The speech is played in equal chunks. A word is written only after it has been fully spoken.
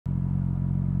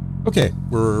Okay,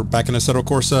 we're back in Assetto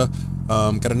Corsa.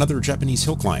 Got another Japanese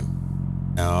hill climb.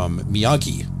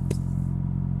 Myogi.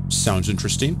 Sounds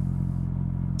interesting.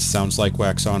 Sounds like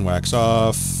wax on, wax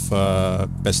off.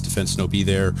 Best defense, no be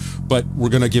there. But we're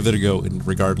going to give it a go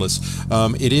regardless.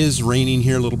 It is raining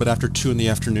here a little bit after 2 in the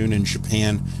afternoon in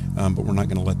Japan, but we're not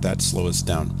going to let that slow us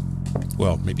down.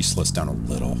 Well, maybe slow us down a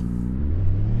little.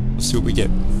 Let's see what we get.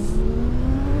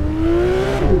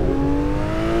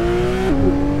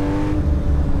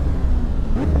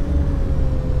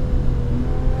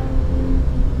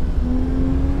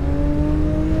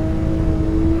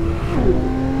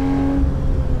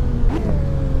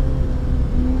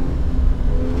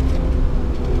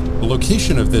 The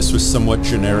location of this was somewhat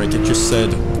generic. It just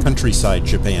said countryside,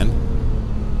 Japan.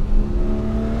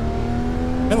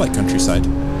 I like countryside.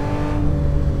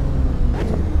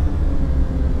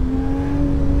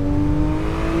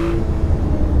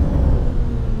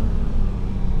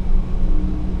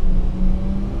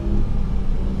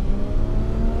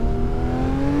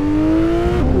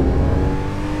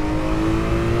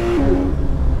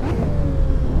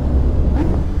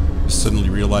 Suddenly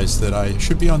realized that I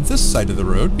should be on this side of the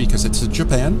road because it's in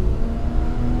Japan.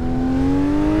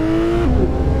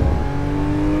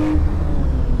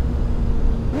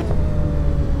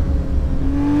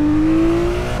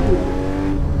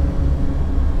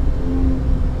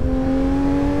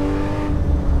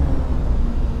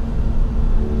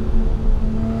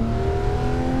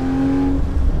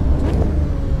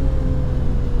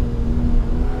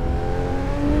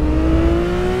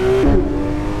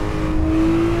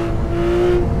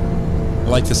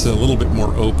 I like this a little bit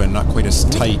more open, not quite as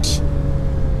tight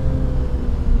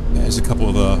as a couple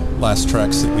of the last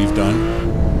tracks that we've done.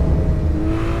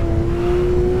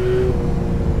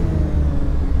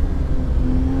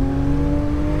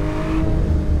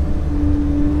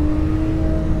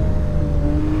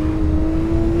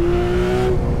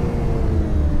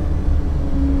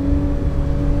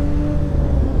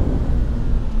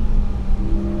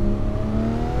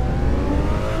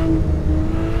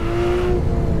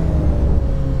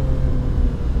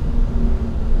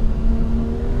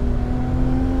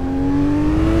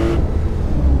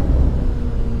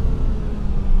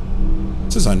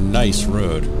 This is a nice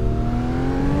road.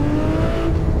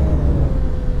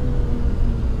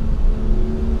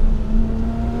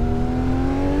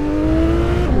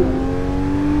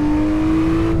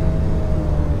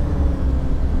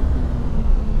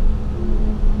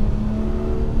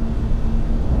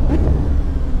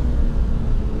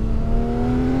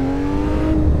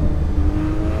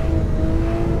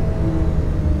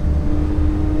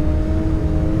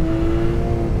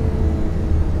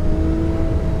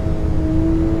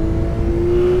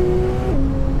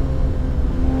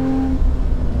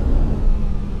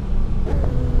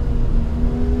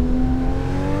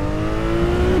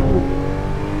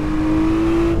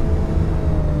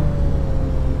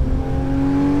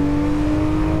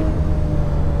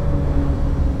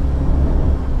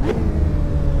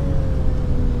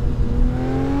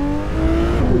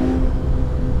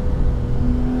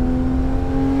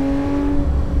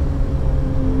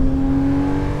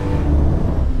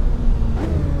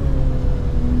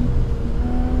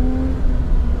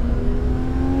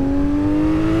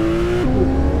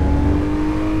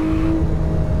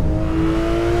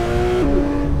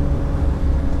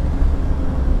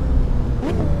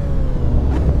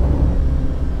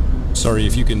 Sorry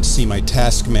if you can see my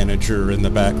task manager in the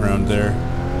background there.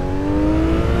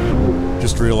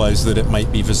 Just realized that it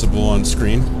might be visible on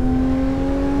screen.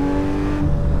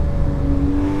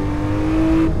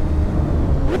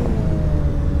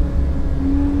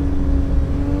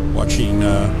 Watching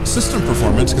system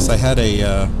performance because I had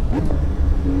a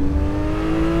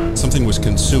something was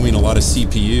consuming a lot of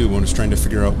CPU when I was trying to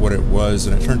figure out what it was,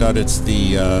 and it turned out it's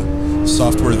the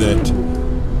software that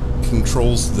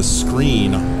controls the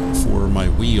screen for my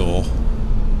wheel.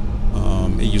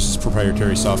 It uses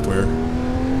proprietary software.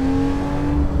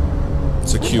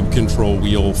 It's a cube control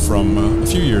wheel from a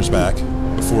few years back,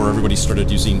 before everybody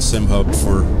started using SimHub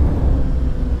for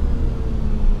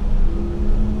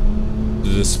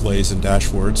the displays and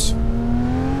dashboards.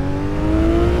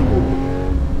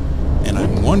 And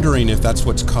I'm wondering if that's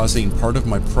what's causing part of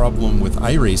my problem with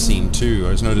iRacing too.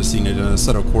 I was noticing it in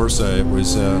Assetto Corsa, it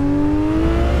was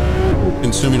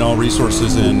consuming all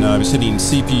resources, and I was hitting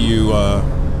CPU,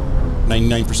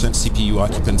 99% CPU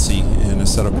occupancy in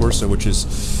Assetto Corsa, which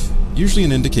is usually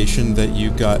an indication that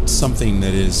you've got something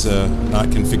that is not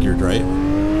configured right.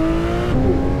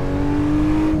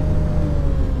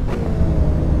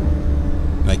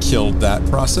 And I killed that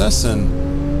process,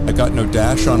 and I got no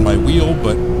dash on my wheel,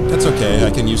 but that's okay. I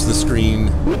can use the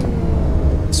screen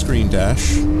screen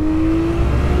dash.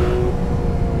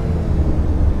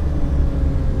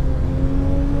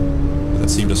 That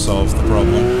seemed to solve the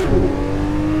problem.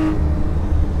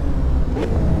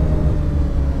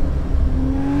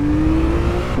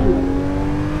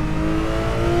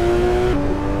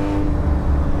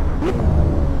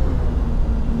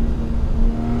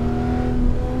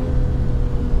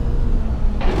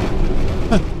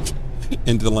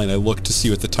 Into the lane. I looked to see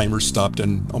what the timer stopped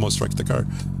and almost wrecked the car.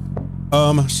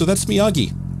 So that's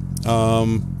Myogi.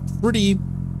 Pretty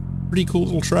cool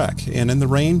little track. And in the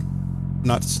rain,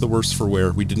 not the worst for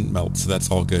wear. We didn't melt, so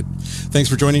that's all good. Thanks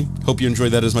for joining. Hope you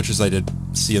enjoyed that as much as I did.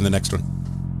 See you in the next one.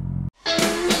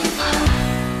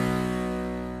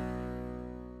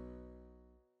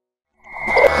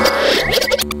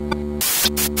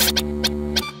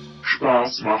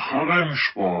 Spaß macht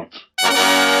Rennsport.